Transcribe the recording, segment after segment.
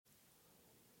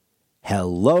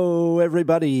Hello,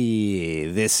 everybody.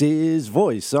 This is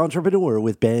Voice Entrepreneur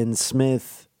with Ben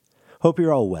Smith. Hope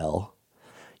you're all well.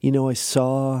 You know, I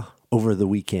saw over the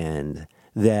weekend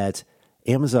that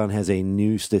Amazon has a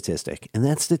new statistic, and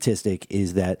that statistic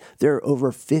is that there are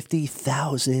over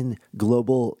 50,000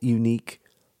 global unique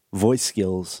voice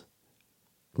skills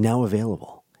now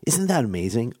available. Isn't that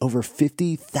amazing? Over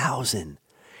 50,000.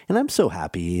 And I'm so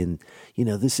happy. And, you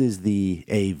know, this is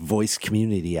a voice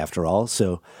community after all.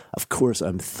 So, of course,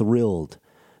 I'm thrilled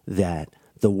that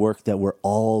the work that we're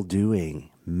all doing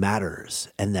matters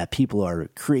and that people are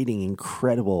creating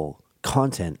incredible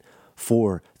content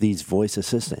for these voice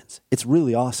assistants. It's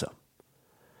really awesome.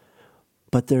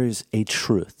 But there's a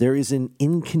truth. There is an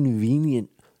inconvenient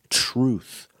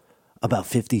truth about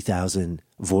 50,000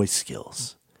 voice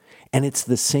skills. And it's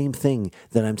the same thing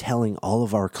that I'm telling all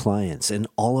of our clients and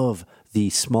all of the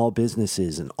small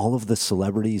businesses and all of the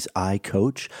celebrities I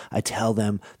coach. I tell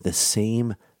them the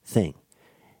same thing.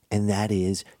 And that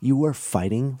is, you are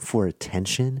fighting for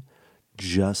attention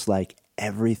just like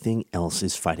everything else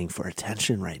is fighting for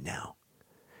attention right now.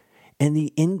 And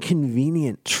the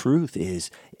inconvenient truth is,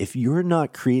 if you're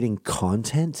not creating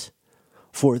content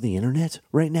for the internet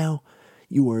right now,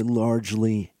 you are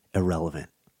largely irrelevant.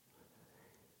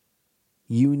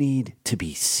 You need to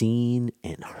be seen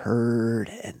and heard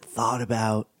and thought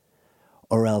about,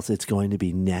 or else it's going to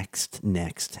be next,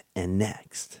 and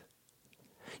next.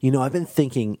 You know, I've been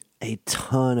thinking a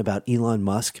ton about Elon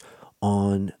Musk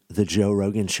on the Joe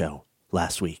Rogan show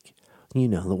last week. You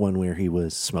know, the one where he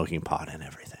was smoking pot and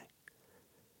everything.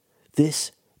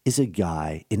 This is a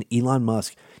guy, and Elon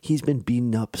Musk, he's been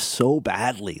beaten up so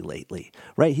badly lately,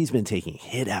 right? He's been taking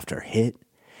hit after hit.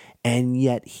 And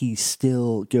yet he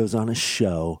still goes on a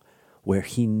show where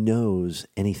he knows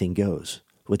anything goes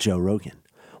with Joe Rogan.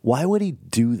 Why would he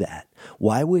do that?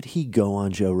 Why would he go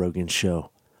on Joe Rogan's show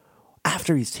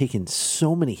after he's taken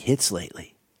so many hits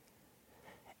lately?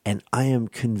 And I am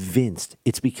convinced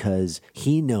it's because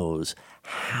he knows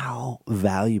how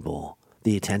valuable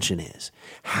the attention is.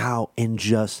 How in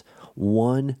just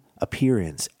one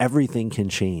appearance, everything can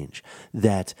change.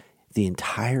 That the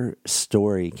entire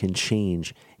story can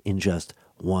change in just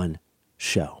one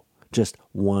show, just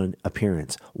one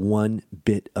appearance, one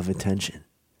bit of attention.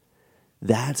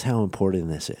 That's how important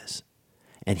this is.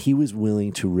 And he was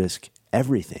willing to risk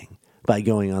everything by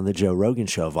going on the Joe Rogan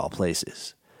show of all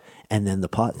places. And then the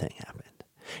pot thing happened.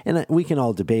 And we can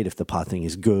all debate if the pot thing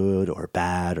is good or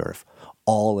bad, or if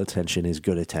all attention is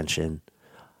good attention.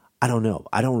 I don't know.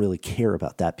 I don't really care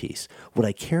about that piece. What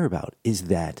I care about is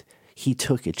that he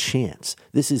took a chance.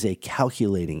 This is a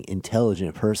calculating,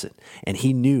 intelligent person, and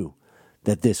he knew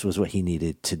that this was what he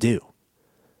needed to do.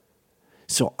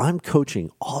 So I'm coaching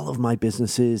all of my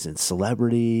businesses and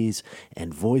celebrities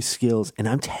and voice skills, and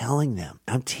I'm telling them,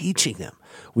 I'm teaching them,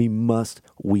 we must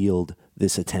wield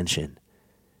this attention.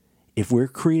 If we're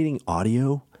creating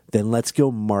audio, then let's go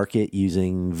market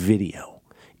using video.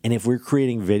 And if we're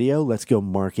creating video, let's go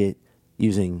market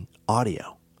using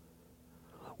audio.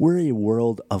 We're a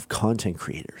world of content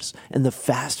creators, and the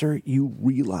faster you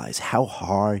realize how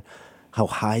high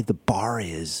the bar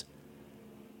is,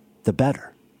 the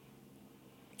better.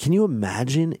 Can you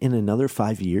imagine in another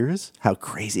 5 years how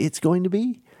crazy it's going to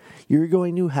be? You're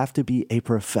going to have to be a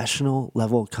professional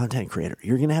level content creator.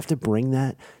 You're going to have to bring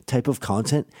that type of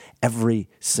content every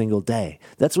single day.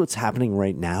 That's what's happening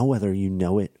right now, whether you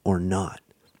know it or not.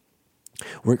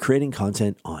 We're creating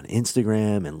content on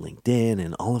Instagram and LinkedIn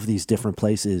and all of these different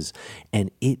places,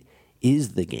 and it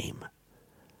is the game.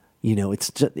 You know,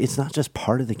 it's not just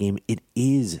part of the game, it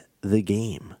is the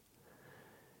game.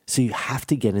 So you have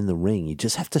to get in the ring. You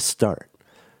just have to start.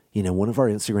 You know, one of our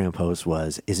Instagram posts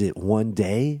was, is it one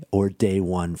day or day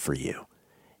one for you?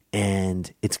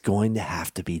 And it's going to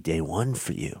have to be day one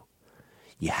for you.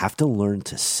 You have to learn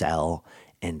to sell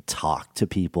and talk to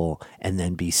people and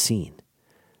then be seen.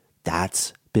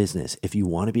 That's business. If you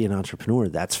want to be an entrepreneur,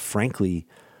 that's frankly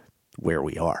where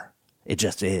we are. It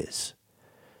just is.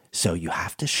 So you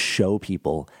have to show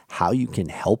people how you can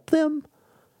help them.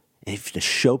 And you have to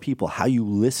show people how you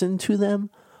listen to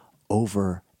them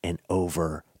over and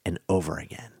over and over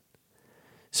again.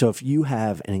 So if you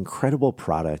have an incredible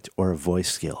product or a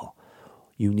voice skill,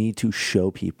 you need to show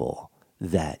people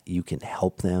that you can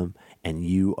help them and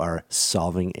you are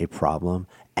solving a problem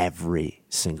every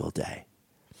single day.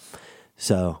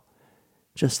 So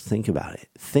just think about it.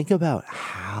 Think about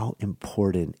how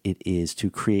important it is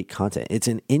to create content. It's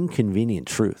an inconvenient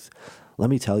truth. Let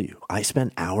me tell you, I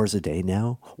spend hours a day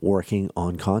now working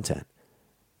on content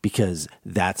because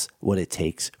that's what it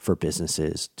takes for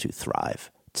businesses to thrive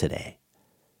today.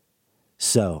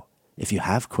 So if you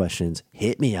have questions,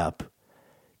 hit me up.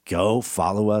 go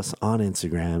follow us on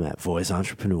Instagram at Voice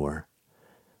Entrepreneur.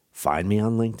 Find me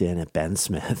on LinkedIn at Ben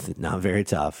Smith, not very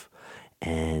tough.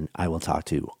 And I will talk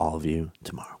to all of you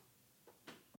tomorrow.